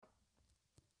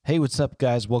Hey, what's up,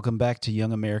 guys? Welcome back to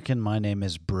Young American. My name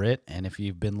is Britt, and if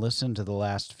you've been listening to the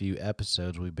last few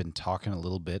episodes, we've been talking a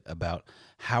little bit about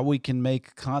how we can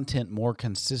make content more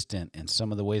consistent, and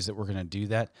some of the ways that we're going to do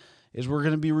that is we're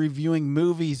going to be reviewing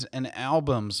movies and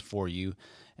albums for you.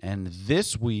 And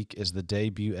this week is the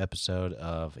debut episode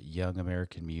of Young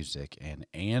American Music. And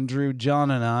Andrew, John,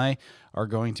 and I are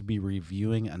going to be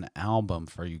reviewing an album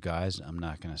for you guys. I'm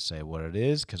not going to say what it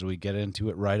is because we get into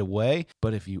it right away.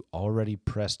 But if you already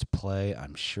pressed play,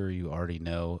 I'm sure you already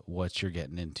know what you're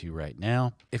getting into right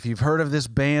now. If you've heard of this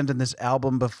band and this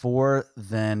album before,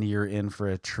 then you're in for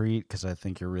a treat because I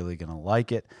think you're really going to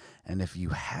like it. And if you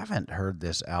haven't heard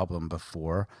this album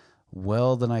before,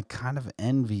 well, then I kind of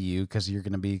envy you because you're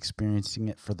going to be experiencing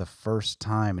it for the first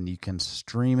time and you can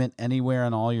stream it anywhere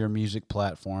on all your music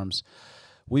platforms.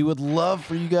 We would love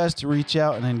for you guys to reach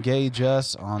out and engage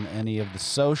us on any of the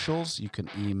socials. You can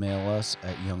email us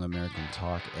at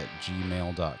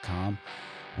youngamericantalk@gmail.com.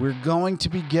 We're going to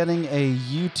be getting a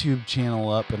YouTube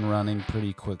channel up and running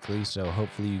pretty quickly, so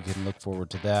hopefully you can look forward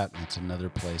to that. It's another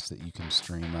place that you can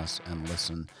stream us and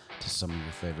listen to some of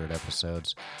your favorite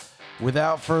episodes.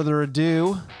 Without further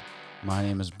ado, my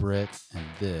name is Britt, and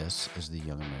this is the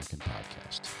Young American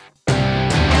Podcast.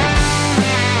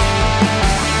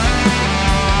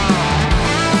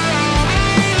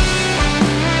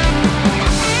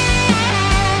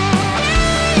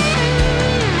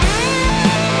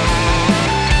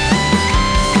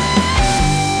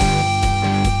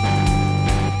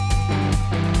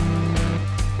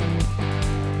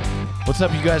 What's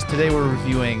up, you guys? Today we're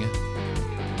reviewing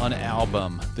an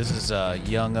album. This is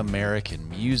Young American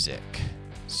Music.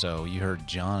 So you heard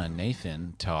John and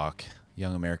Nathan talk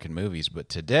Young American movies, but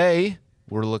today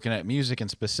we're looking at music and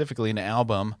specifically an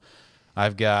album.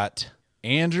 I've got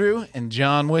Andrew and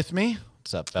John with me.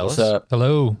 What's up, fellas? What's up?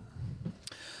 Hello.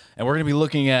 And we're going to be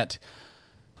looking at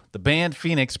the band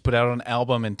Phoenix put out an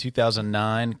album in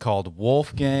 2009 called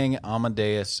Wolfgang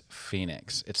Amadeus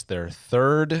Phoenix. It's their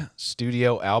third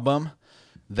studio album.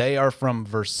 They are from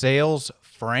Versailles,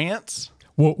 France.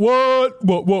 What?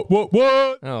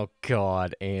 Oh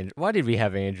God, Andrew! Why did we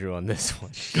have Andrew on this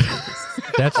one?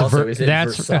 That's Also, is it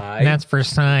Versailles? That's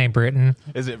Versailles, Britain.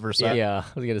 Is it Versailles? Yeah,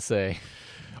 I was gonna say.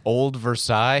 Old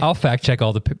Versailles. I'll fact check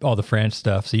all the French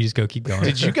stuff. So you just keep going.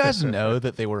 Did you guys know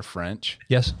that they were French?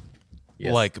 Yes.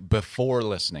 Yes. Like before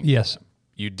listening? Yes. To them?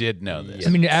 You did know this. Yes.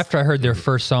 I mean, after I heard their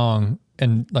first song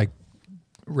and like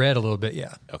read a little bit,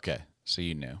 yeah. Okay, so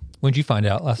you knew. When did you find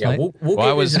out? Last Yeah, night? we'll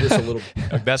Well, get into this a little.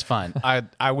 That's fine. I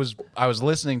was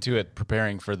listening to it,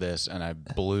 preparing for this, and I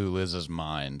blew Liz's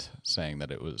mind saying that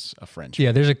it was a French.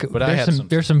 Yeah, I had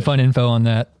there's some fun info on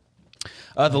that.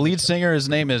 The lead singer, his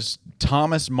name is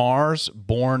Thomas Mars,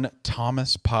 born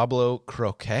Thomas Pablo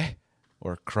Croquet,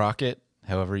 or Crockett,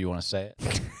 however you want to say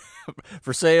it.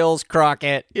 Versailles,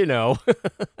 Crockett, you know.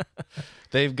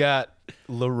 They've got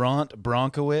Laurent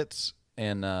Bronkowitz,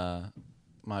 and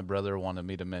my brother wanted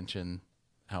me to mention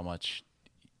how much,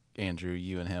 Andrew,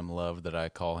 you and him love that I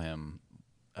call him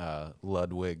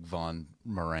Ludwig von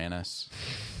Moranis.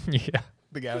 Yeah.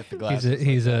 The guy with the glasses.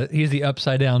 He's the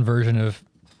upside down version of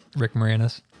Rick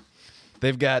Moranis.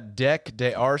 They've got Dec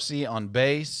D'Arcy on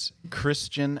bass,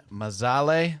 Christian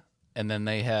Mazzale, and then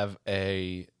they have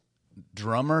a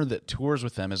drummer that tours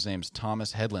with them. His name's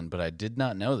Thomas Headland, but I did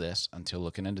not know this until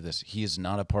looking into this. He is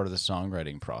not a part of the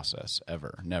songwriting process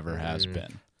ever. Never has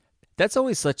been. That's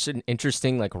always such an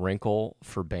interesting like wrinkle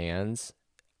for bands,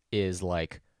 is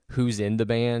like who's in the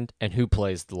band and who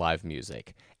plays the live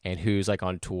music and who's like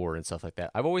on tour and stuff like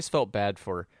that. I've always felt bad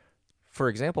for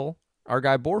example, our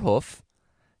guy Borhoff,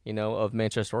 you know, of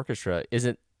Manchester Orchestra,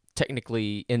 isn't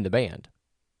technically in the band,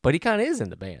 but he kind of is in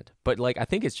the band. But like, I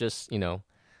think it's just, you know,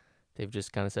 they've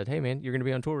just kind of said, hey, man, you're going to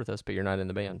be on tour with us, but you're not in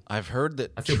the band. I've heard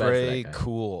that I feel bad for Trey that guy.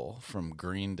 Cool from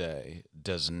Green Day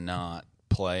does not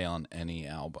play on any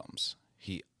albums.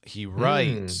 He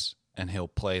writes and he'll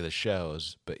play the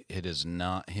shows, but it is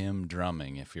not him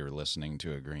drumming if you're listening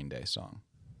to a Green Day song,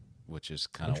 which is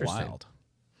kind of Interesting. wild.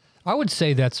 I would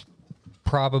say that's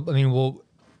probably. I mean,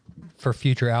 for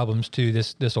future albums too.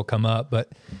 This will come up,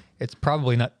 but it's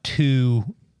probably not too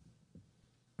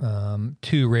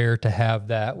rare to have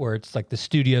that where it's like the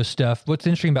studio stuff. What's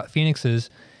interesting about Phoenix is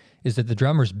that the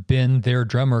drummer's been their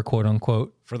drummer, quote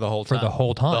unquote, For the whole time. The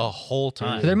whole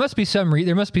time. So there must be some.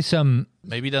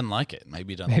 Maybe he doesn't like it.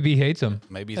 Maybe he doesn't. Maybe he hates him.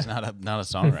 Maybe he's not a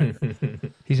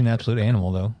songwriter. He's an absolute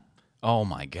animal, though. Oh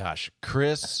my gosh.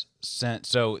 Chris sent.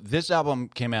 So this album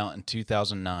came out in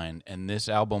 2009, and this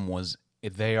album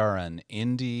they are an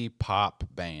indie pop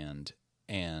band.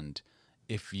 And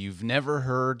if you've never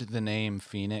heard the name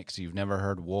Phoenix, you've never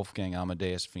heard Wolfgang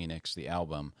Amadeus Phoenix, the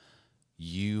album,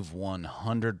 you've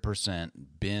 100%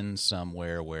 been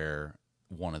somewhere where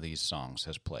one of these songs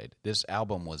has played. This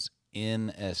album was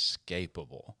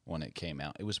inescapable when it came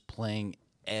out. It was playing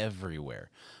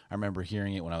everywhere. I remember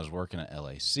hearing it when I was working at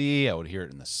LAC. I would hear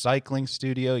it in the cycling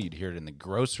studio. You'd hear it in the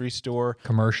grocery store.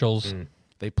 Commercials.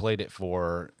 They played it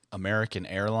for American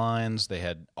Airlines. They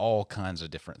had all kinds of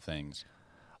different things.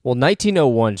 Well,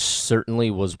 1901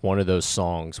 certainly was one of those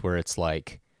songs where it's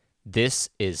like, this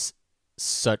is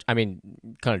such, I mean,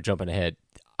 kind of jumping ahead.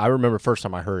 I remember first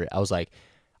time I heard it, I was like,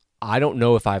 I don't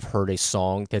know if I've heard a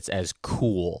song that's as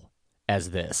cool as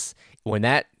this. When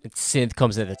that synth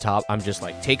comes at the top, I'm just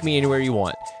like, take me anywhere you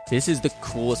want. This is the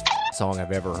coolest song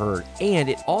I've ever heard. And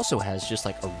it also has just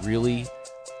like a really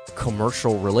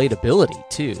commercial relatability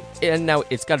too. And now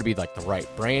it's got to be like the right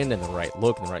brand and the right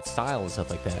look and the right style and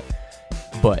stuff like that.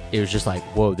 But it was just like,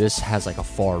 whoa, this has like a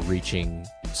far-reaching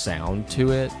sound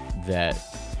to it that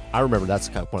I remember. That's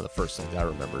kind of one of the first things I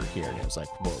remember hearing. It was like,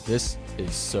 whoa, this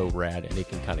is so rad, and it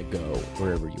can kind of go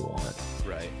wherever you want.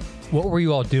 Right. What were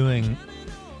you all doing?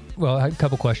 Well, I had a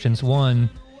couple questions. One,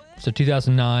 so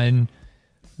 2009,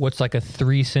 what's like a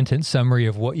 3-sentence summary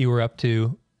of what you were up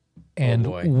to? And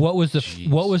what was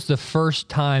the first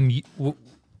time,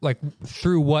 like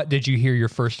through what did you hear your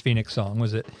first Phoenix song?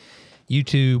 Was it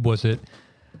YouTube? Was it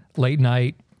late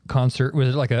night concert? Was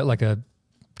it like a,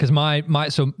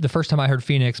 because so the first time I heard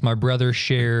Phoenix, my brother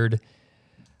shared,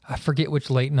 I forget which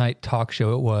late night talk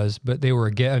show it was, but they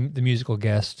were the musical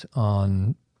guest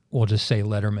on, we'll just say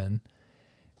Letterman.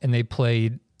 And they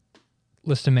played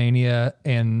Listomania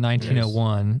and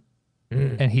 1901.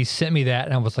 Yes. And he sent me that,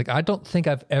 and I was like, I don't think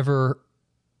I've ever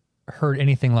heard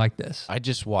anything like this. I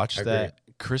just watched that.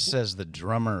 Chris says the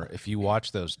drummer, if you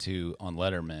watch those two on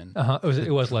Letterman,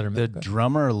 it was Letterman. The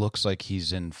drummer looks like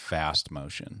he's in fast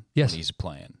motion. Yes. When he's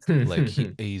playing. Like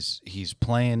he's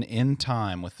playing in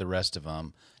time with the rest of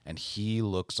them, and he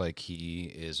looks like he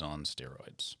is on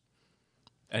steroids.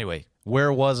 Anyway,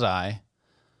 where was I?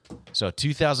 So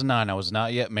 2009, I was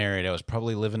not yet married. I was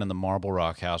probably living in the Marble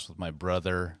Rock house with my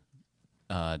brother,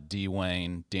 D.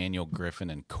 Wayne, Daniel Griffin,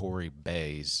 and Corey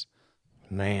Bays.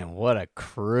 Man, what a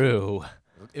crew.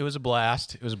 It was a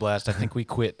blast. I think we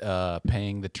quit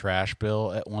paying the trash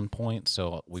bill at one point,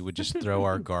 so we would just throw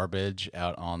our garbage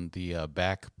out on the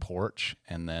back porch,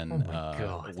 and then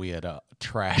we had a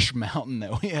trash mountain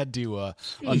that we had to,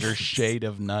 under shade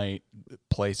of night,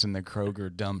 place in the Kroger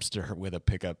dumpster with a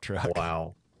pickup truck.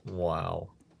 Wow.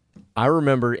 I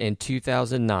remember in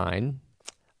 2009,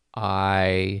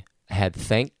 I had,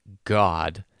 thank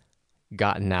God,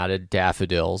 gotten out of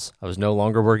Daffodils. I was no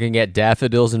longer working at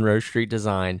Daffodils and Rose Street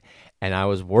Design, and I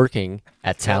was working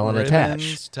at Talent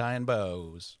Attach. Tying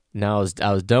bows. No,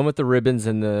 I was done with the ribbons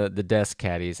and the desk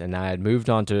caddies, and I had moved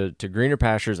on to greener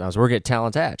pastures. And I was working at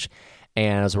Talent Attach,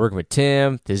 and I was working with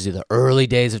Tim. This is the early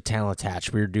days of Talent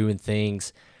Attach. We were doing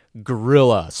things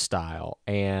guerrilla style,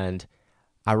 and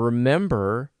I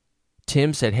remember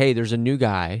Tim said, hey, there's a new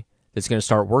guy that's going to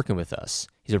start working with us.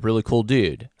 He's a really cool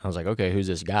dude. I was like, okay, who's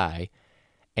this guy?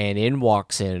 And in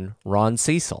walks in Ron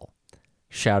Cecil.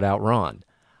 Shout out Ron.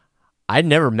 I'd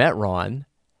never met Ron,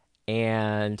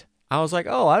 and I was like,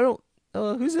 oh, I don't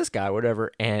who's this guy,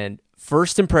 whatever. And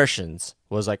first impressions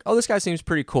was like, oh, this guy seems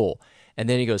pretty cool. And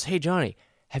then he goes, hey, Johnny,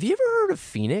 have you ever heard of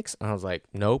Phoenix? And I was like,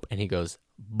 nope. And he goes,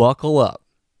 buckle up,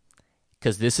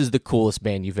 because this is the coolest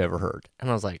band you've ever heard. And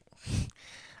I was like,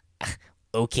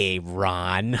 okay,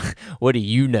 Ron, what do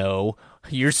you know?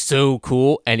 You're so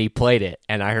cool. And he played it,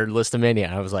 and I heard Listomania,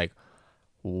 and I was like,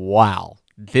 wow,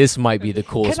 this might be the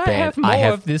coolest band I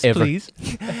have of this, ever. Please?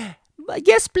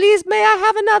 Yes, please, may I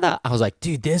have another? I was like,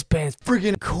 dude, this band's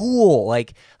freaking cool.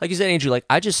 Like you said, Andrew, like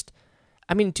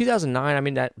in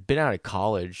 2009, I'd been out of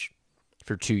college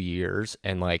for 2 years,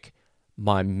 and like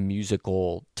my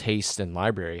musical taste and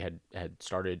library had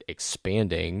started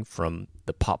expanding from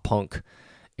the pop punk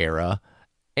era.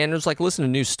 And it was like listening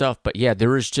to new stuff, but yeah, there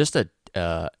was just an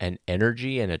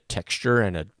energy and a texture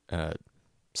and a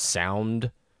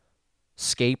soundscape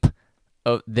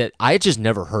that I had just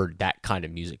never heard that kind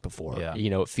of music before. Yeah. You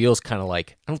know, it feels kind of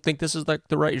like, I don't think this is like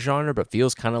the right genre, but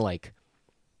feels kind of like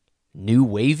new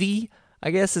wavy,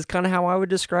 I guess is kind of how I would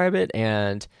describe it.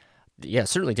 And yeah,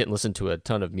 certainly didn't listen to a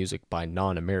ton of music by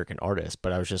non-American artists,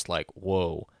 but I was just like,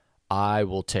 whoa, I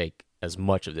will take as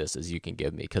much of this as you can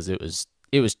give me, because it was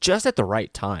just at the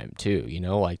right time too, you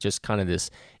know, like just kind of this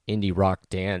indie rock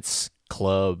dance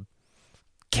club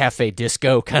cafe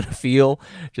disco kind of feel,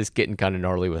 just getting kind of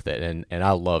gnarly with it, and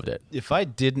I loved it. If I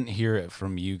didn't hear it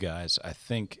from you guys, I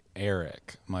think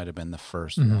Eric might have been the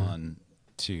first one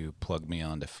to plug me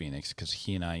on to Phoenix, because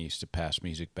he and I used to pass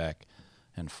music back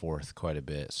and forth quite a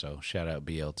bit. So shout out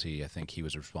BLT. I think he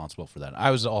was responsible for that.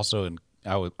 I was also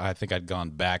I think I'd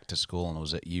gone back to school and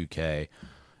was at UK,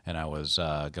 and I was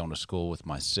going to school with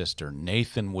my sister.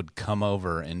 Nathan would come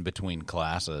over in between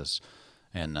classes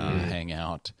and hang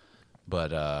out,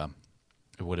 but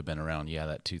it would have been around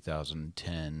that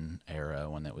 2010 era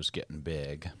when it was getting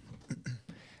big.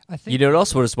 I think, it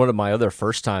also was one of my other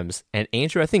first times, and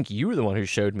Andrew, I think you were the one who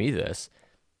showed me this,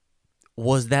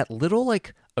 was that little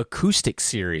like acoustic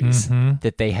series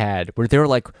that they had where they were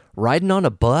like riding on a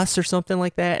bus or something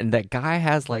like that, and that guy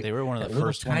has like, they were one of the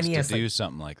first ones to do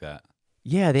something like that.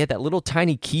 Yeah, they had that little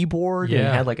tiny keyboard and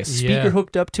had like a speaker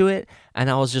hooked up to it, and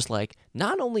I was just like,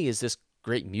 not only is this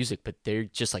great music, but they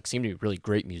just like seem to be really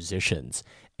great musicians,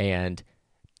 and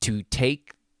to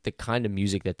take the kind of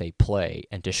music that they play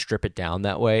and to strip it down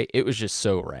that way, it was just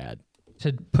so rad.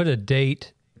 To put a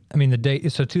date, I mean the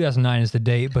date, so 2009 is the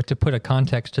date, but to put a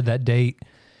context to that date,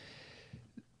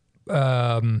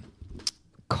 I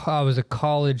was a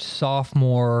college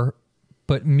sophomore,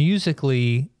 but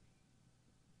musically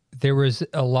there was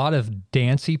a lot of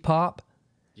dancey pop.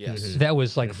 Yes. That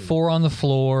was like Four on the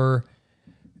Floor,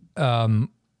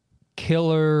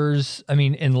 Killers. I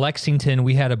mean, in Lexington,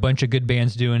 we had a bunch of good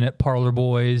bands doing it. Parlor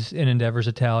Boys, In Endeavors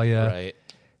Italia. Right.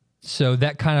 So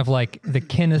that kind of like the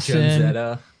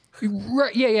Kinnison.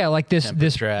 Right. Yeah. Like this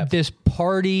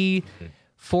party,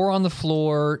 Four on the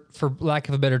Floor, for lack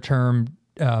of a better term,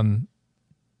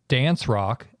 dance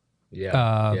rock.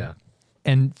 Yeah.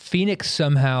 And Phoenix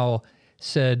somehow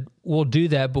said, we'll do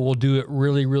that, but we'll do it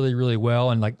really, really, really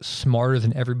well and like smarter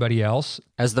than everybody else.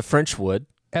 As the French would.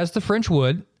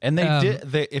 And they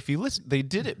did. If you listen, they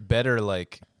did it better.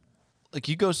 Like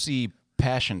you go see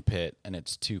Passion Pit, and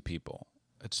it's two people.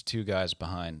 It's two guys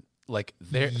behind. Like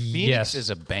Phoenix is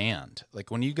a band.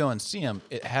 Like when you go and see them,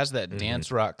 it has that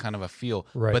dance rock kind of a feel.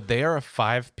 Right. But they are a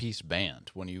 5-piece band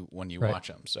when you watch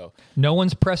them. So no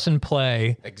one's pressing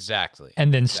play. Exactly.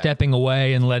 And then stepping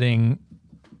away and letting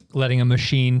a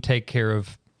machine take care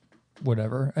of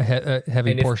whatever a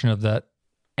heavy portion of that.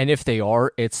 And if they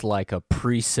are, it's like a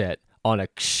preset on a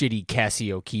shitty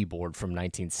Casio keyboard from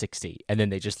 1960, and then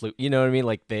they just, you know what I mean?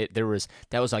 Like that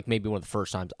was like maybe one of the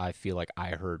first times I feel like I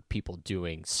heard people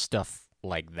doing stuff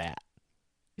like that.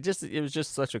 It was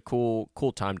just such a cool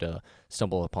time to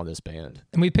stumble upon this band.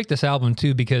 And we picked this album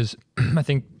too because I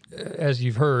think, as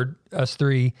you've heard, us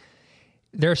three,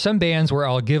 there are some bands where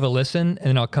I'll give a listen and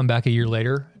then I'll come back a year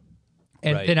later,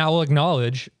 and then I will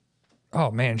acknowledge, oh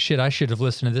man, shit, I should have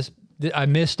listened to this. I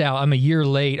missed out. I'm a year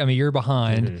late. I'm a year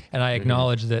behind, and I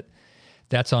acknowledge that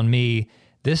that's on me.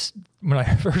 When I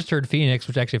first heard Phoenix,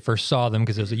 which I actually first saw them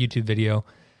because it was a YouTube video,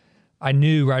 I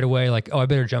knew right away, like, oh, I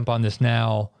better jump on this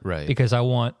now, right? Because I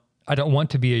don't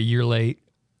want to be a year late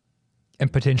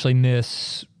and potentially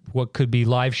miss what could be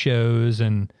live shows,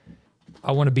 and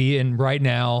I want to be in right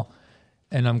now.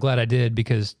 And I'm glad I did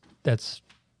because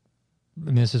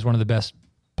this is one of the best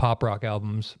pop rock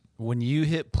albums. When you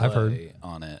hit play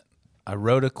on it, I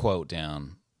wrote a quote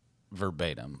down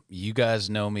verbatim. You guys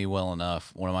know me well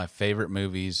enough. One of my favorite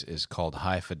movies is called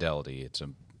High Fidelity. It's a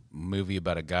movie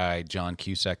about a guy, John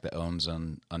Cusack, that owns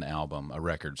an album, a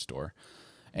record store.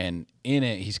 And in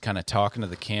it, he's kind of talking to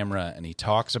the camera, and he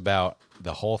talks about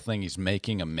the whole thing. He's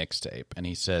making a mixtape. And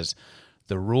he says,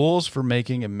 the rules for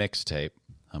making a mixtape,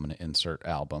 I'm going to insert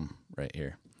album right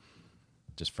here,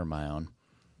 just for my own.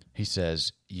 He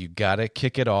says, you got to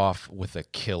kick it off with a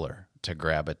killer to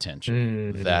grab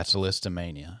attention. That's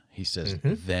Listomania. He says,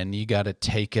 then you got to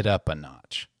take it up a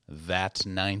notch. That's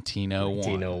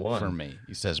 1901 for me.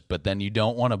 He says, but then you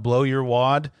don't want to blow your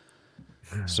wad,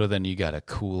 so then you got to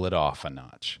cool it off a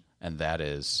notch. And that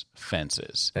is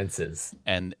Fences.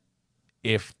 And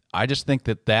if I just think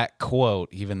that quote,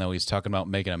 even though he's talking about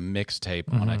making a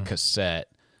mixtape on a cassette,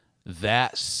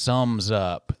 that sums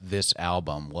up this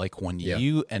album. Like when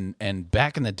you and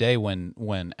back in the day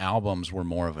when albums were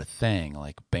more of a thing,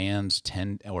 like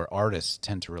artists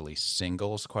tend to release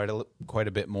singles quite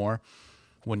a bit more.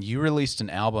 When you released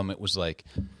an album, it was like,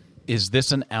 is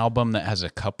this an album that has a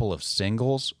couple of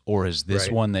singles, or is this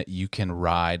one that you can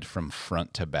ride from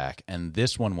front to back? And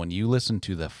this one, when you listen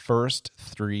to the first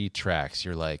 3 tracks,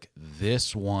 you're like,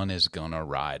 this one is gonna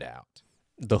ride out.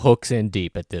 The hook's in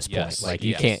deep at this point. Like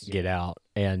you can't get out.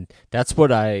 And that's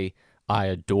what I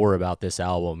adore about this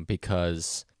album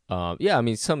because, I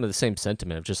mean, some of the same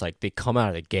sentiment of just like they come out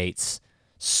of the gates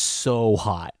so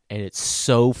hot and it's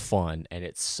so fun and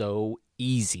it's so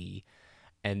easy.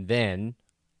 And then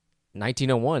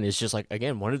 1901 is just like,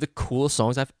 again, one of the coolest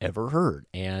songs I've ever heard.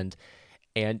 And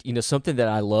you know, something that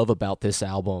I love about this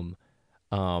album,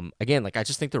 again, like I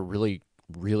just think they're really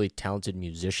really talented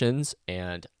musicians,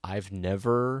 and I've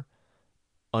never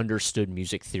understood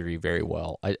music theory very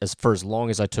well. For as long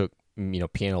as I took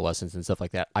piano lessons and stuff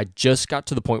like that, I just got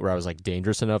to the point where I was like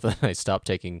dangerous enough that I stopped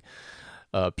taking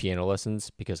piano lessons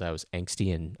because I was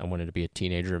angsty and I wanted to be a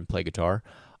teenager and play guitar.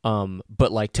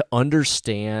 But like to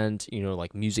understand,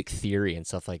 like music theory and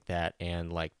stuff like that,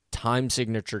 and like time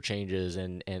signature changes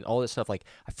and all this stuff, like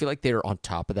I feel like they're on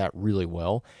top of that really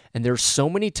well. And there's so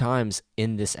many times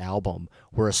in this album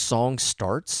where a song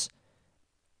starts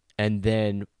and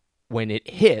then when it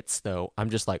hits, though, I'm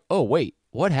just like, oh, wait,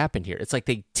 what happened here? It's like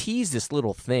they tease this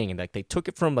little thing, and like they took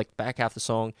it from like the back half of the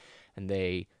song, and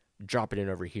they drop it in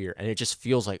over here, and it just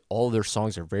feels like all their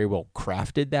songs are very well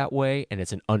crafted that way, and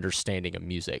it's an understanding of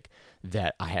music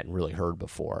that I hadn't really heard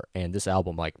before. And this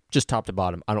album, like, just top to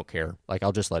bottom, I don't care. Like,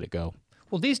 I'll just let it go.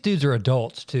 Well, these dudes are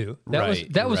adults too. That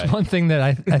was right. one thing that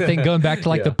I think going back to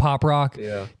like the pop rock,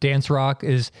 dance rock,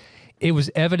 is it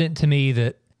was evident to me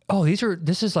that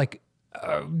this is like.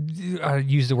 I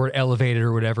use the word elevated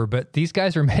or whatever, but these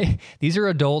guys these are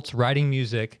adults writing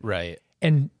music. Right.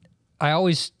 And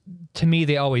to me,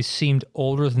 they always seemed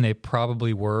older than they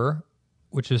probably were,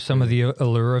 which is some of the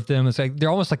allure of them. It's like, they're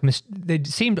almost like, they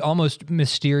seemed almost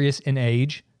mysterious in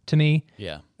age to me.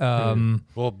 Yeah.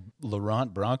 Well,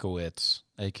 Laurent Bronkowitz,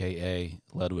 AKA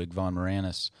Ludwig von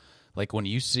Moranis, like when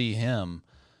you see him,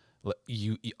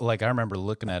 you like, I remember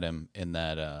looking at him in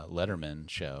that Letterman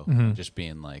show, just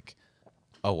being like,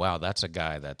 oh, wow, that's a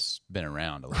guy that's been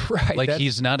around a lot. Right. Like,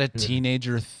 he's not a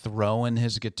teenager throwing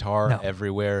his guitar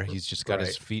everywhere. He's just got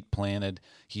his feet planted.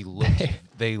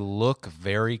 They look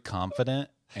very confident.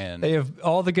 And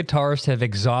all the guitarists have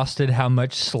exhausted how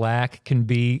much slack can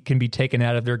be taken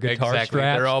out of their guitar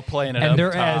straps. They're all playing it and up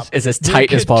they're top. As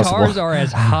tight as possible. Guitars are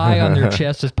as high on their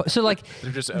chest as possible. So, like,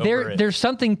 they're just over it. There's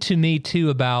something to me,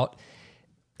 too, about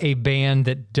a band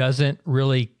that doesn't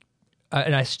really...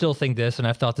 and I still think this, and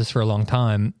I've thought this for a long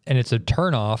time, and it's a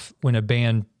turnoff when a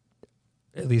band,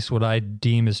 at least what I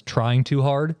deem is trying too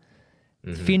hard.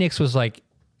 Phoenix was like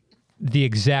the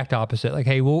exact opposite. Like,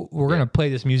 hey, we're going to play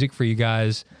this music for you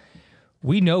guys.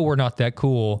 We know we're not that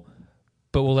cool,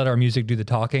 but we'll let our music do the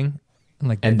talking.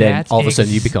 And then all of a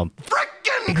sudden you become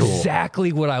freaking cool.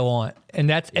 Exactly what I want. And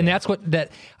that's what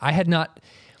I had not...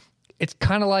 It's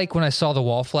kind of like when I saw the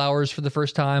Wallflowers for the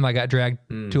first time. I got dragged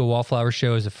to a Wallflower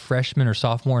show as a freshman or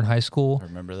sophomore in high school. I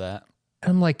remember that. And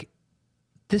I'm like,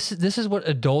 this is what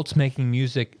adults making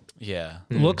music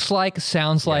looks like,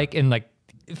 sounds like, and like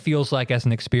feels like as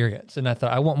an experience. And I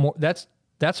thought, I want more. That's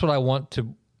what I want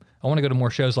to. I want to go to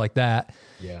more shows like that.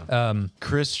 Yeah.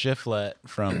 Chris Shiflett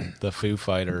from the Foo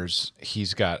Fighters,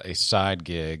 he's got a side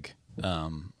gig.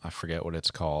 I forget what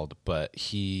it's called, but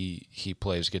he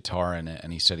plays guitar in it,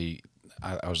 and he said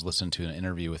I was listening to an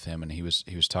interview with him, and he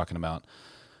was talking about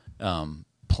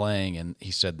playing, and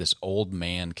he said this old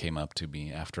man came up to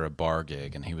me after a bar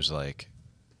gig, and he was like,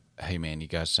 "Hey man, you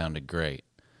guys sounded great.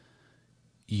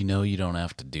 You know you don't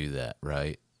have to do that,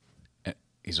 right?" And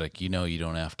he's like, "You know you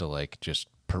don't have to like just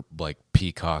like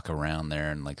peacock around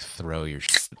there and like throw your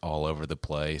shit all over the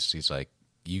place." He's like,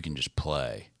 "You can just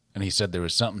play." And he said there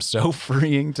was something so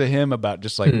freeing to him about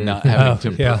just like not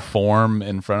having to perform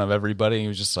in front of everybody. He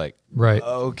was just like, right,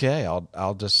 okay,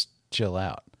 I'll just chill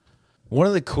out. One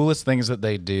of the coolest things that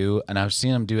they do, and I've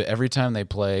seen them do it every time they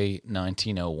play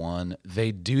 1901,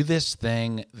 they do this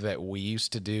thing that we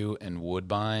used to do in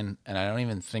Woodbine, and I don't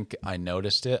even think I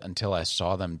noticed it until I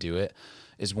saw them do it,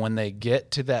 is when they get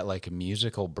to that like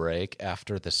musical break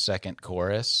after the second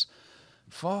chorus,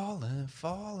 falling,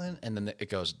 and then it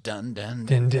goes dun dun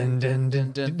dun dun dun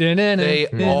dun dun. They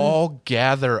all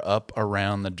gather up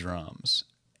around the drums,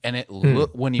 and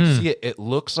when you see it, it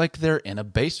looks like they're in a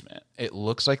basement. It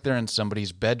looks like they're in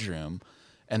somebody's bedroom,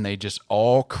 and they just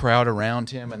all crowd around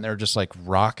him, and they're just like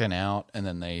rocking out, and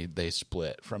then they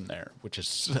split from there. Which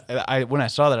is, when I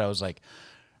saw that, I was like,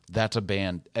 that's a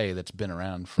band that's been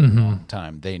around for a long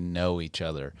time. They know each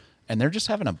other, and they're just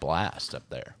having a blast up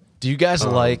there. Do you guys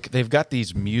they've got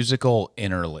these musical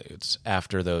interludes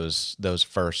after those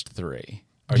first three?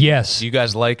 Yes. Do you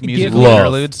guys like musical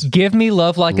interludes? Give me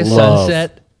Love Like a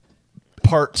Sunset.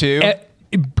 Part 2?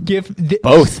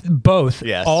 Both.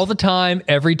 Yes. All the time,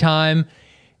 every time.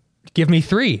 Give me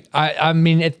 3. I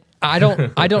mean, I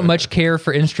don't much care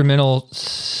for instrumental.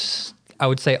 I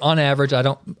would say on average, I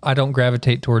don't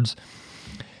gravitate towards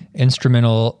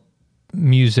instrumental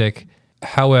music.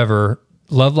 However,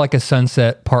 Love Like a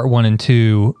Sunset, Part 1 and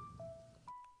 2.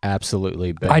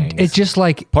 Absolutely bangs. It's just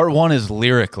like... Part 1 is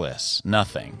lyricless,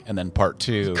 nothing. And then Part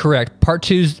 2... Correct. Part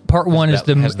 1 is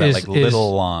the... Has that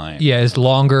little line. Yeah, is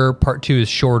longer. Part 2 is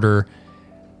shorter.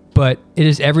 but it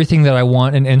is everything that I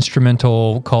want an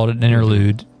instrumental called an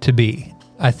interlude to be.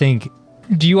 I think.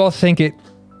 Do you all think it,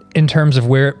 in terms of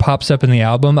where it pops up in the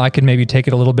album, I could maybe take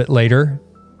it a little bit later?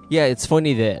 Yeah, it's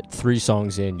funny that 3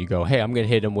 songs in, you go, hey, I'm going to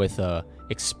hit him with a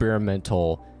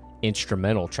experimental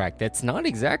instrumental track that's not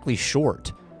exactly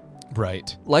short.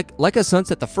 Right. Like a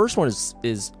Sunset, the first one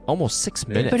is almost 6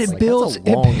 minutes. But it like, builds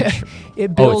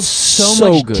it builds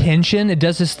so much good. tension. It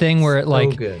does this thing where it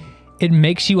it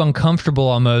makes you uncomfortable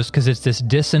almost because it's this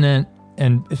dissonant,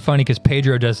 and it's funny because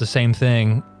Pedro does the same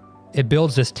thing. It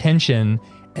builds this tension,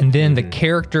 and then the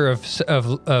character of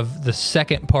the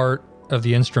second part of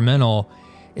the instrumental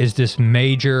is this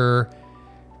major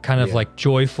kind of like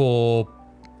joyful,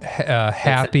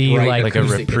 happy, like a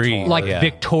reprieve, like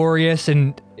victorious,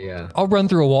 and I'll run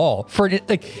through a wall for it.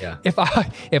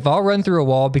 If I'll run through a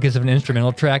wall because of an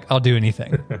instrumental track, I'll do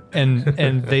anything.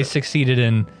 and they succeeded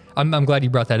in. I'm glad you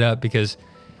brought that up because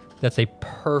that's a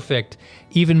perfect,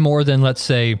 even more than let's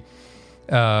say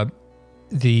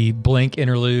the Blink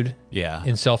interlude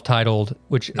in self-titled,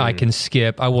 which I can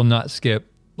skip. I will not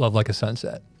skip Love Like a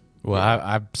Sunset. Well,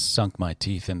 I've sunk my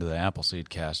teeth into the Appleseed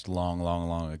cast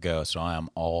long ago, so I am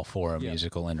all for a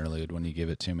musical interlude when you give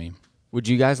it to me. Would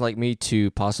you guys like me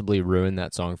to possibly ruin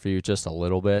that song for you just a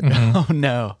little bit? Oh,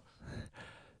 no.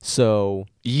 So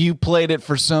you played it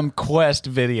for some Quest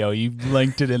video. You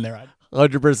linked it in there.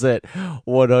 100%.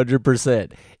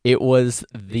 100%. It was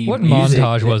the What music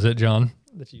montage was it, John?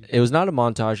 It was not a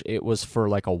montage. It was for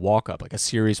like a walk-up, like a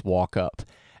series walk-up.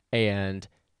 And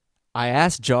I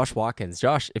asked Josh Watkins,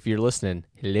 Josh, if you're listening,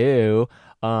 hello.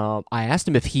 I asked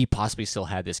him if he possibly still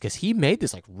had this because he made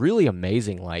this like really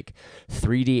amazing like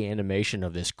 3D animation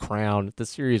of this crown. The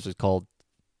series was called,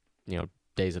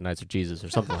 Days and Nights of Jesus or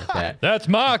something like that. That's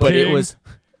my but king. it was,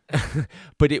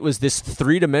 but it was this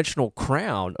 3-dimensional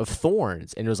crown of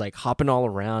thorns, and it was like hopping all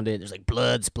around it. There's like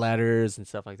blood splatters and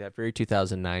stuff like that. Very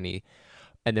 2009-y.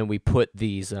 And then we put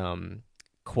these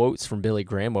quotes from Billy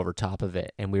Graham over top of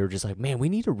it, and we were just like, man, we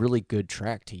need a really good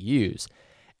track to use.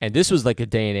 And this was like a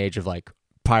day and age of like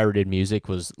pirated music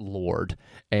was lord,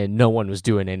 and no one was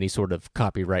doing any sort of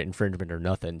copyright infringement or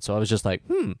nothing. So I was just like,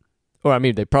 or I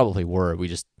mean, they probably were. We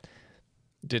just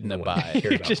didn't abide.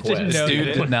 Just didn't know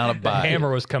Dude did not abide. the hammer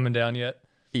was coming down yet.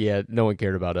 Yeah, no one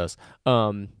cared about us.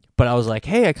 But I was like,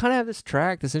 hey, I kind of have this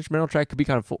track. This instrumental track could be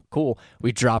kind of cool.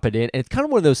 We drop it in. And it's kind of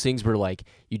one of those things where, like,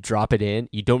 you drop it in.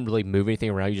 You don't really move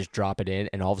anything around. You just drop it in.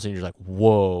 And all of a sudden, you're like,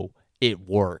 whoa, it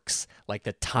works. Like,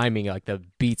 the timing, like, the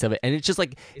beats of it. And it's just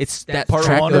like, it's that part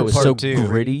track one that or was part so two?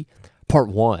 gritty. Part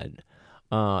 1.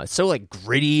 It's so, like,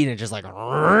 gritty. And it's just like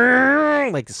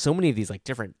so many of these, like,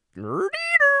 different,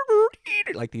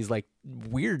 like, these, like,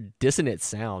 weird dissonant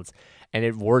sounds. And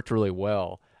it worked really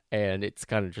well. And it's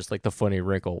kind of just like the funny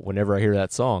wrinkle. Whenever I hear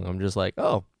that song, I'm just like,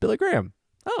 oh, Billy Graham.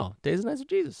 Oh, Days and Nights of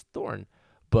Jesus, Thorn.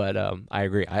 But I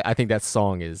agree. I think that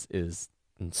song is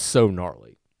so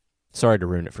gnarly. Sorry to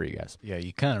ruin it for you guys. Yeah,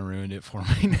 you kind of ruined it for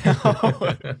me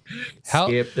now.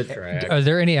 Skip the track. Are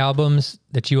there any albums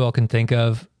that you all can think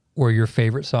of where your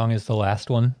favorite song is the last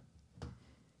one?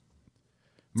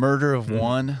 Murder of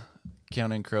One,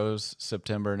 Counting Crows,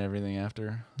 September, and everything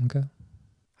after. Okay.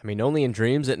 I mean, Only in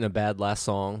Dreams isn't a bad last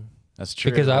song. That's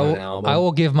true. Because I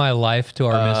will give my life to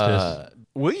our mistress.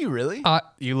 Will you really? I-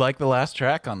 you like the last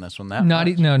track on this one? That Not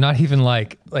much? not even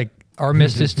like our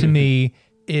mistress to me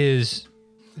is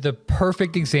the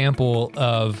perfect example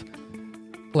of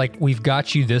like we've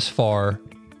got you this far,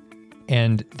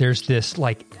 and there's this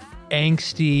like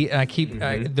angsty.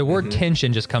 The word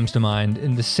tension just comes to mind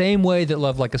in the same way that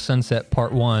Love Like a Sunset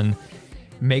Part 1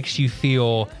 makes you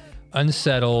feel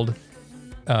unsettled,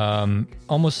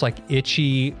 almost like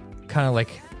itchy, kind of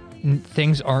like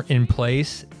things aren't in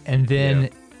place, and then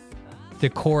the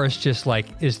chorus just like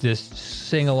is this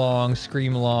sing along,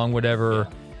 scream along, whatever,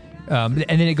 and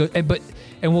then it goes.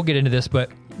 And we'll get into this, but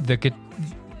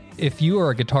if you are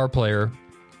a guitar player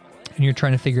and you're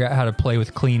trying to figure out how to play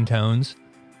with clean tones,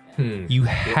 you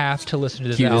have to listen to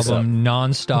this album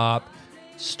nonstop,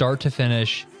 start to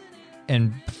finish,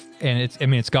 and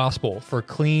it's gospel for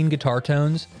clean guitar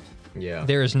tones. Yeah.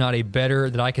 There is not a better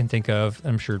that I can think of.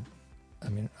 I'm sure,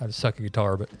 I suck at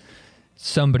guitar, but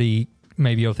somebody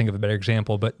maybe you'll think of a better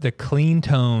example. But the clean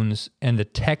tones and the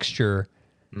texture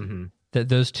that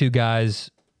those two guys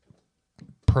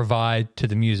provide to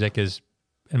the music is,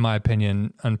 in my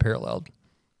opinion, unparalleled.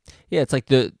 Yeah, it's like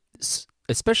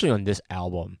especially on this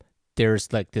album,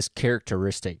 there's like this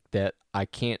characteristic that I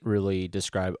can't really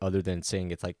describe other than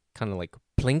saying it's like kind of like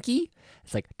plinky.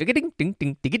 It's like ding ding ding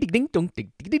ding ding ding ding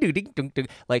ding ding ding.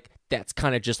 Like that's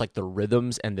kind of just like the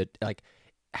rhythms and the like.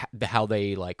 how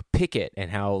they like pick it and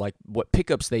how like what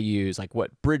pickups they use, like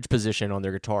what bridge position on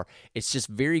their guitar. It's just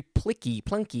very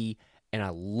plunky, and I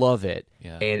love it.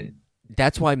 Yeah. And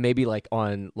that's why maybe like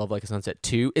on Love Like a Sunset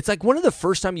 2, it's like one of the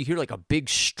first time you hear like a big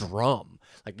strum,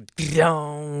 like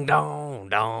dong dong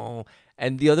dong,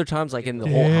 and the other times like in the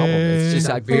whole album, it's just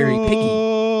like very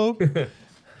picky.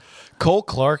 Cole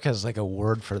Clark has like a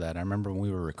word for that. I remember when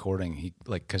we were recording, he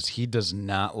like because he does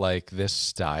not like this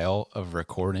style of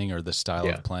recording or the style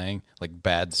of playing, like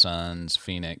Bad Sons,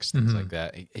 Phoenix, things like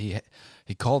that.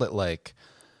 He called it like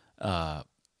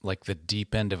the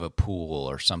deep end of a pool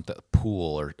or something.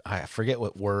 Pool or I forget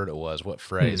what word it was, what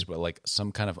phrase, but like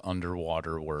some kind of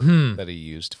underwater word that he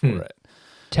used for it.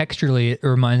 Texturally, it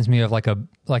reminds me of like a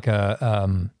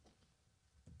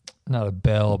not a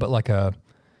bell, but like a.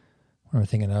 What am I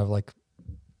thinking of? Like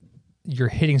you're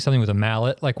hitting something with a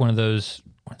mallet, like one of those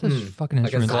fucking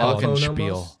instruments. Like a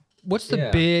glockenspiel. What's the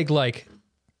big like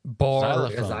bar?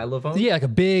 Like a xylophone? Yeah, like a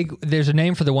big. There's a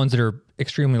name for the ones that are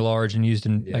extremely large and used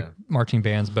in like marching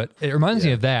bands, but it reminds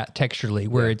me of that texturally,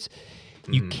 where it's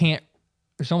you can't.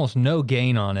 There's almost no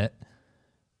gain on it,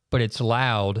 but it's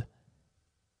loud,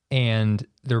 and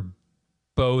they're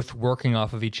both working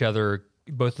off of each other.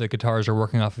 Both of the guitars are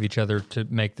working off of each other to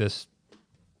make this.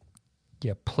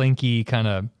 Yeah, plinky kind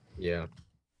of. Yeah.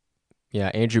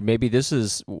 Yeah, Andrew, maybe this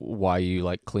is why you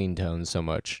like clean tones so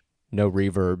much. No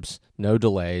reverbs, no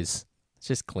delays. It's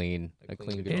just clean. A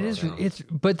clean guitar. It is. It's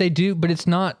but they do. But it's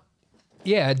not.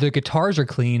 Yeah, the guitars are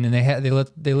clean, and they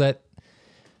let.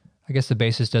 I guess the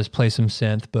bassist does play some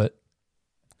synth, but.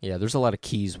 Yeah, there's a lot of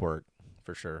keys work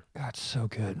for sure. God, it's so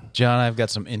good. John, I've got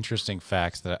some interesting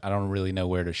facts that I don't really know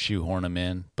where to shoehorn them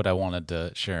in, but I wanted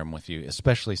to share them with you,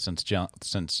 especially since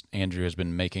Andrew has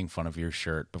been making fun of your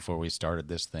shirt before we started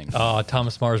this thing. Oh,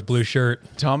 Thomas Mars blue shirt.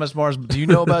 Thomas Mars. Do you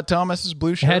know about Thomas's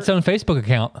blue shirt? It had its own Facebook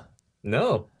account.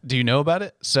 No. Do you know about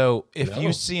it? So if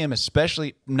you see him,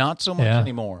 especially not so much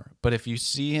anymore, but if you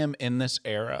see him in this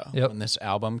era, when this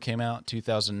album came out,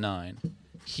 2009,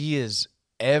 he is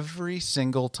every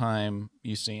single time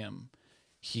you see him,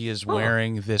 he is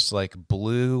wearing this like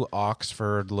blue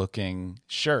Oxford looking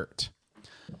shirt.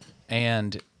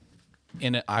 And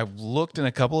I looked in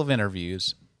a couple of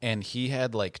interviews, and he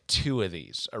had like two of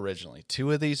these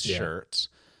shirts.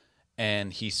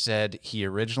 And he said he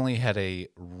originally had a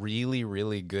really,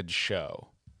 really good show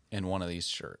in one of these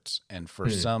shirts. And for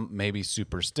some maybe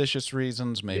superstitious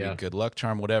reasons, maybe good luck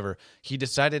charm, whatever, he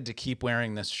decided to keep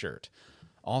wearing this shirt.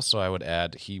 Also, I would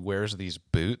add, he wears these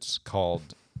boots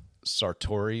called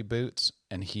Sartori boots,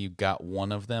 and he got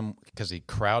one of them because he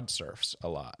crowd surfs a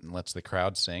lot and lets the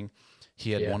crowd sing.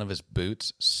 He had one of his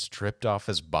boots stripped off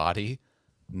his body,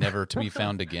 never to be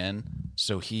found again.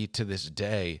 So he, to this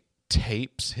day,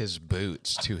 tapes his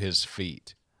boots to his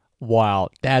feet. Wow,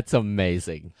 that's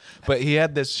amazing. But he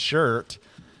had this shirt,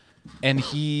 and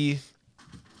he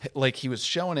was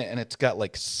showing it, and it's got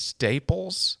like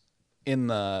staples in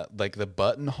the like the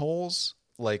buttonholes,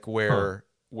 like where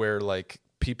like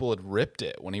people had ripped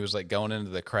it when he was like going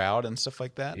into the crowd and stuff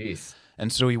like that. Jeez.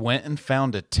 And so he went and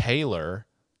found a tailor,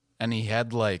 and he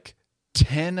had like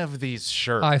 10 of these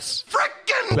shirts. I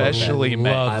Especially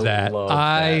love that.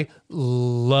 I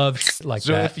love like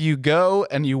so that. if you go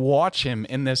and you watch him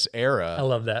in this era, I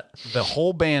love that. the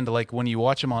whole band, like when you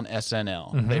watch him on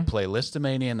SNL, they play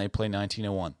Listomania and they play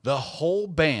 1901. The whole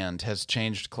band has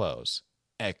changed clothes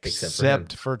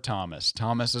except for Thomas.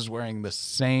 Thomas is wearing the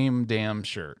same damn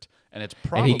shirt. And it's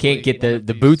probably and he can't get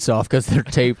the boots off because they're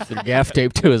gaff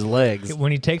taped to his legs.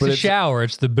 When he takes a shower,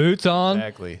 it's the boots on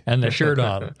and the shirt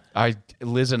on.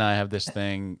 Liz and I have this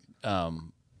thing.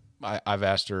 I've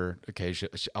asked her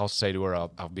occasionally. I'll say to her,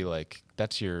 I'll be like,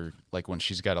 "That's your like when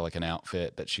she's got an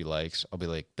outfit that she likes." I'll be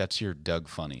like, "That's your Doug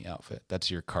Funny outfit. That's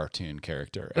your cartoon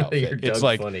character outfit." It's Doug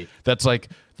like Funny. That's like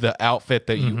the outfit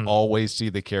that you always see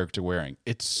the character wearing.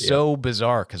 It's so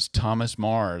bizarre because Thomas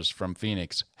Mars from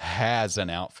Phoenix has an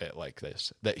outfit like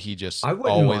this that he just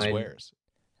always wears.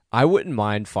 I wouldn't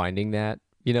mind finding that.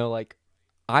 You know, like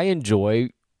I enjoy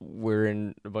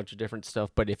wearing a bunch of different stuff,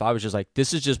 but if I was just like,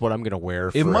 this is just what I'm going to wear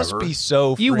forever. It must be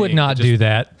so You would freeing not to do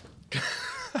that.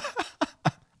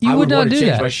 You would not do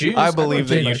that. My shoes. I believe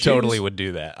that you shoes. totally would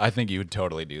do that. I think you would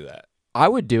totally do that. I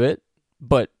would do it,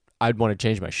 but I'd want to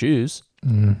change my shoes.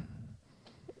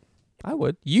 I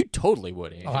would. You totally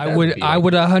would, Andy. I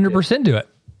would 100% do it.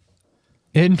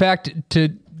 In fact,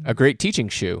 a great teaching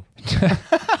shoe.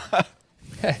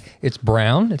 it's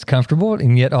brown, it's comfortable,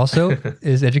 and yet also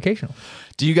is educational.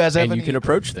 Do you guys have and any, you can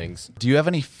approach things. Do you have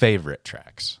any favorite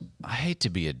tracks? I hate to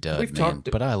be a dud, We've man,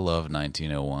 talked- but I love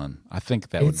 1901. I think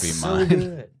that would be so mine.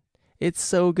 good. It's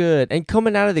so good. And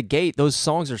coming out of the gate, those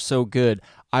songs are so good.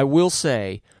 I will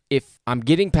say, if I'm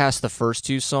getting past the first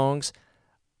two songs,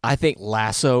 I think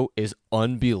Lasso is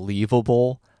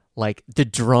unbelievable. Like the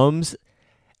drums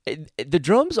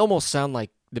almost sound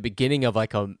like the beginning of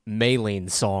like a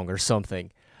Maylene song or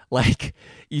something. Like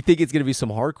you think it's going to be some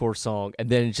hardcore song and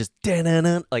then it's just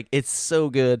like it's so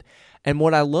good. And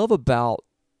what I love about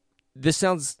this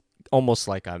sounds almost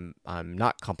like I'm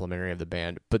not complimentary of the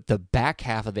band, but the back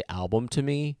half of the album to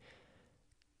me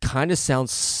kind of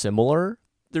sounds similar.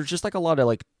 There's just like a lot of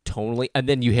like tonally, and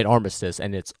then you hit Armistice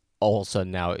and it's all of a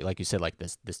sudden now, like you said, like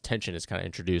this tension is kind of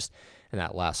introduced in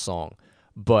that last song.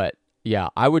 But yeah,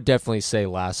 I would definitely say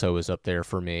Lasso is up there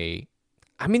for me.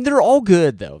 I mean, they're all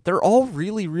good though. They're all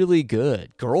really, really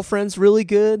good. Girlfriend's really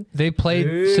good. They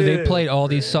played all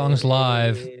these songs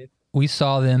live. We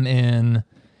saw them in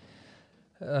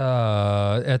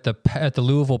at the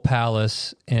Louisville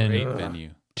Palace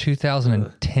in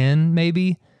 2010,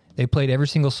 maybe. They played every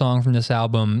single song from this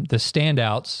album. The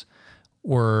standouts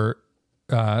were,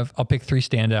 I'll pick three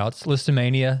standouts.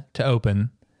 Listomania to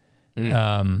open.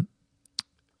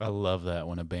 I love that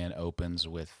when a band opens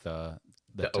with the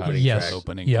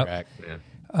opening track.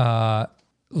 Yeah.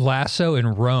 Lasso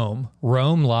and Rome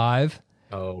live.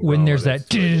 Oh, when there's that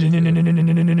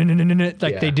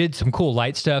like they did some cool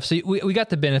light stuff. So we got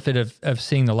the benefit of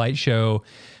seeing the light show.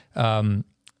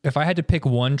 If I had to pick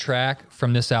one track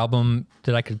from this album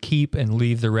that I could keep and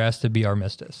leave the rest to be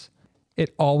Armistice,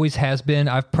 it always has been.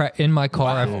 In my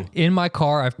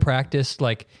car I've practiced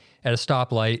like at a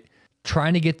stoplight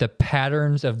trying to get the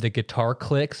patterns of the guitar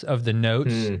clicks of the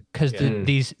notes because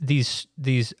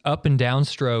these up and down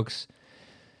strokes,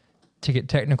 to get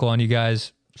technical on you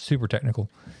guys, super technical,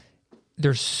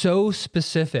 they're so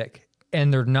specific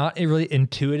and they're not really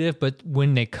intuitive, but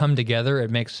when they come together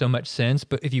it makes so much sense.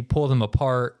 But if you pull them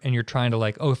apart and you're trying to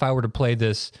like, oh, if I were to play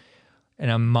this and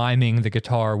I'm miming the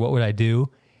guitar, what would I do?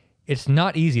 It's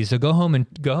not easy. So go home and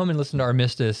listen to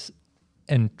Armistice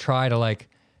and try to like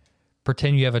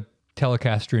pretend you have a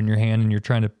Telecaster in your hand and you're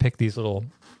trying to pick these little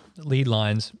lead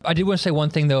lines. I did want to say one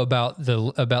thing though about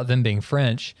them being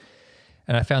French,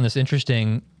 and I found this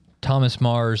interesting. Thomas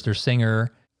Mars, their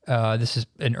singer, this is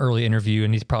an early interview,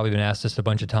 and he's probably been asked this a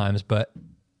bunch of times, but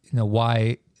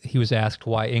why he was asked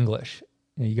why English?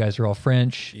 You guys are all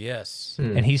French. Yes.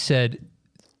 And he said,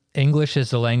 English is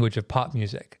the language of pop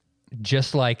music,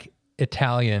 just like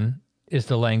Italian is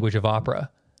the language of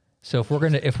opera. So if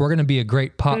we're gonna be a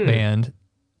great pop band,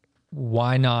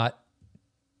 why not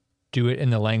do it in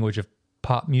the language of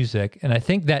pop music? And I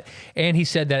think that, and he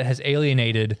said that it has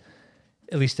alienated,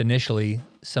 at least initially,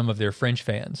 some of their French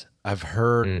fans. I've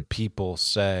heard people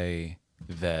say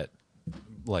that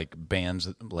like bands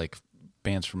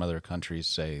from other countries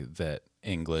say that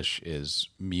English is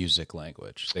music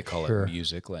language. They call it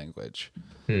music language.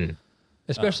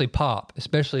 Especially pop,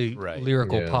 especially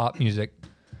lyrical pop music.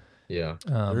 Yeah.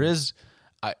 There is,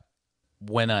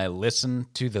 when I listen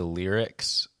to the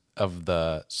lyrics of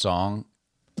the song,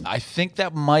 I think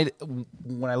that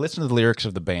when I listen to the lyrics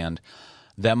of the band,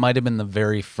 that might have been the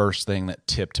very first thing that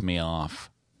tipped me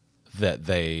off that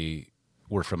they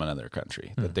were from another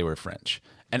country, that they were French.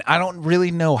 And I don't really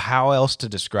know how else to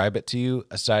describe it to you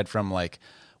aside from like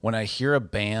when I hear a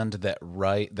band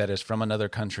that is from another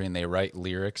country and they write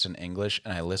lyrics in English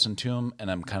and I listen to them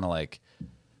and I'm kind of like,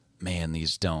 man,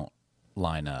 these don't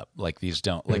line up. Like these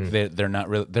don't like they're not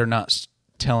really, they're not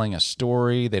telling a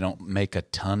story. They don't make a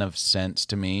ton of sense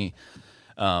to me.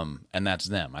 And that's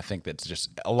them. I think that's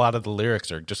just a lot of the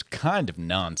lyrics are just kind of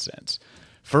nonsense.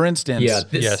 For instance,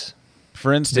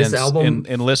 For instance, album,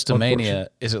 in Listomania,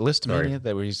 is it Listomania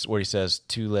that where he says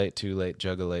too late,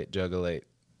 jugulate.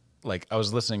 Like I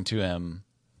was listening to him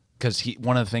because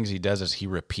one of the things he does is he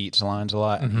repeats lines a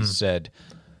lot, and he said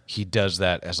he does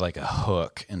that as like a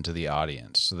hook into the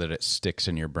audience so that it sticks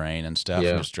in your brain and stuff,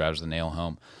 and just drives the nail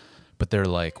home. But they're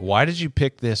like, "Why did you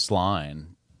pick this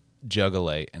line,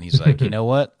 jugulate?" And he's like, "You know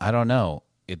what? I don't know.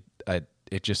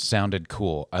 It just sounded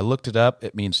cool. I looked it up.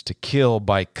 It means to kill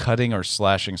by cutting or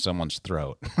slashing someone's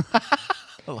throat."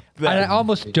 I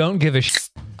almost don't give a shit.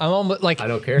 I'm almost like, I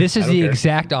don't care. This is the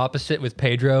exact opposite with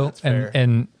Pedro,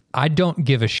 and I don't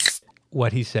give a shit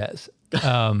what he says,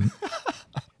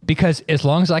 because as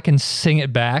long as I can sing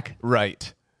it back,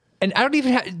 right. And I don't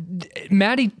even have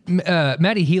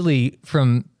Matty Healy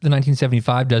from the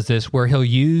 1975 does this, where he'll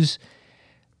use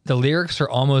the lyrics are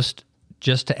almost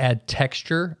just to add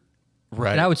texture.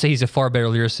 Right. And I would say he's a far better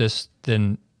lyricist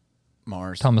than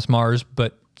Thomas Mars,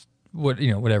 but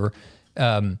whatever.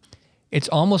 It's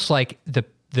almost like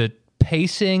the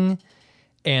pacing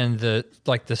and the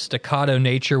staccato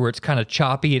nature where it's kind of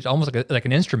choppy. It's almost like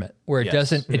an instrument where it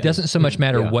doesn't so much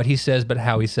matter what he says, but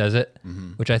how he says it,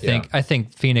 which I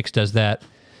think Phoenix does that.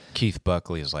 Keith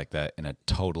Buckley is like that in a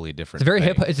totally different.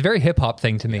 It's a very hip hop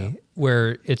thing to me,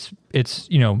 where it's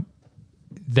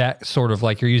that sort of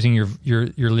like you're using your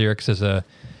lyrics as a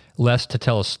less to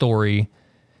tell a story.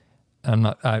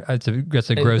 That's a gross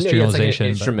generalization.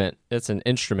 It's an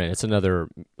instrument. It's another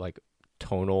like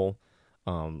tonal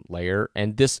layer.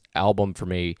 And this album for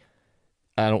me,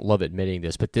 I don't love admitting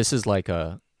this, but this is like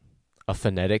a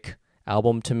phonetic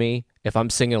album to me. If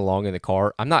I'm singing along in the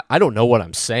car, I don't know what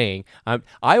I'm saying. I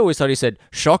always thought he said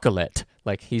chocolate,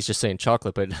 like he's just saying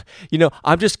chocolate, but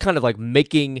I'm just kind of like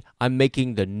making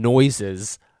the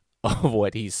noises of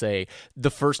what he's saying.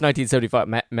 The first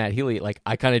 1975 Matt Healy, like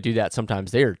I kind of do that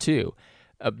sometimes there too.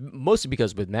 Mostly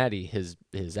because with Matty, his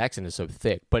accent is so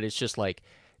thick, but it's just like,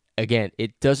 again,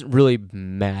 it doesn't really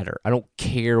matter. I don't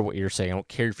care what you're saying. I don't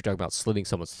care if you're talking about slitting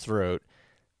someone's throat.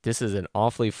 This is an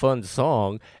awfully fun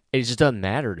song. It just doesn't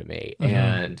matter to me. Mm-hmm.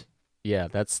 And yeah,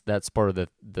 that's part of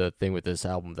the thing with this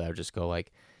album that I just go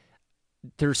like,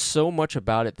 there's so much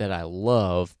about it that I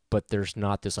love, but there's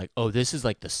not this like, oh, this is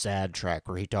like the sad track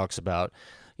where he talks about,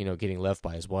 getting left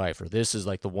by his wife, or this is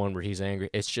like the one where he's angry.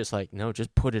 It's just like, no,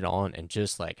 just put it on and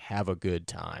just like have a good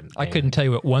time. I couldn't tell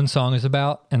you what one song is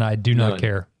about, and I do not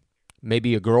care.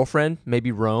 Maybe a girlfriend,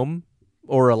 maybe Rome.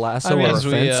 Or a lasso or a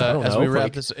fence. I don't know. As we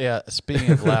wrap this,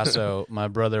 speaking of lasso, my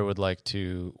brother would like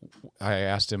to. I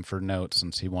asked him for notes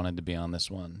since he wanted to be on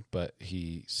this one, but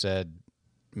he said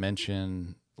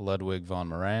mention Ludwig von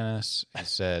Moranis. He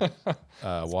said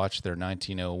watch their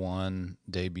 1901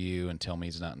 debut and tell me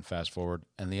he's not in Fast Forward.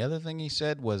 And the other thing he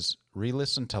said was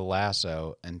re-listen to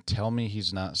Lasso and tell me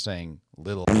he's not saying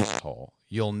little asshole.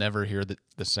 You'll never hear the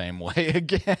same way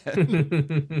again.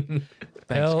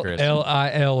 Thanks, Chris.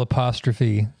 Lil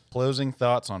apostrophe. Closing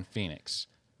thoughts on Phoenix.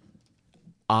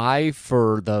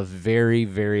 For the very,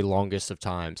 very longest of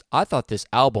times, I thought this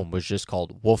album was just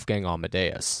called Wolfgang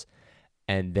Amadeus.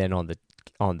 And then on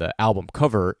the album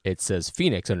cover, it says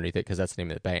Phoenix underneath it because that's the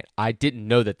name of the band. I didn't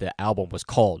know that the album was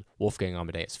called Wolfgang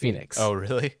Amadeus Phoenix. Oh,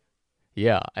 really?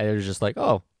 Yeah. I was just like,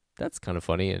 oh, that's kind of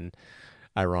funny and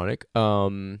ironic.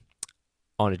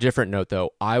 On a different note,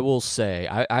 though, I will say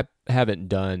I haven't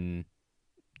done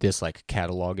this like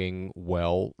cataloging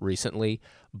well recently,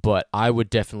 but I would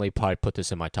definitely probably put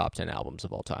this in my top 10 albums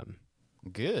of all time.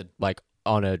 Good. Like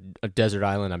on a desert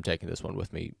island, I'm taking this one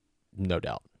with me, no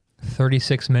doubt.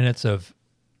 36 minutes of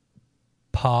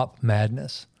pop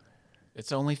madness.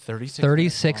 It's only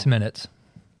 36 minutes.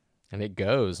 And it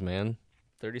goes, man.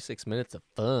 36 minutes of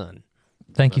fun.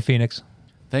 Thank you, Phoenix.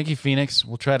 Thank you, Phoenix.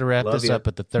 We'll try to wrap this up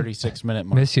at the 36-minute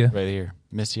mark. Miss you. Right here.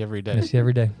 Miss you every day. Miss you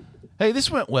every day. Hey, this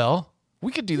went well.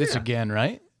 We could do this again,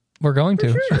 right? We're going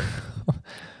to. Sure.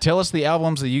 Tell us the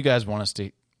albums that you guys want us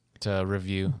to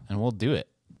review, and we'll do it.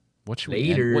 What should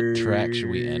we end? What track should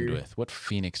we end with? What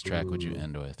Phoenix track would you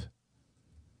end with?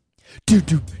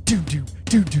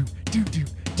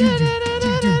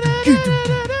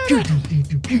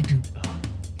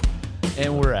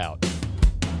 And we're out.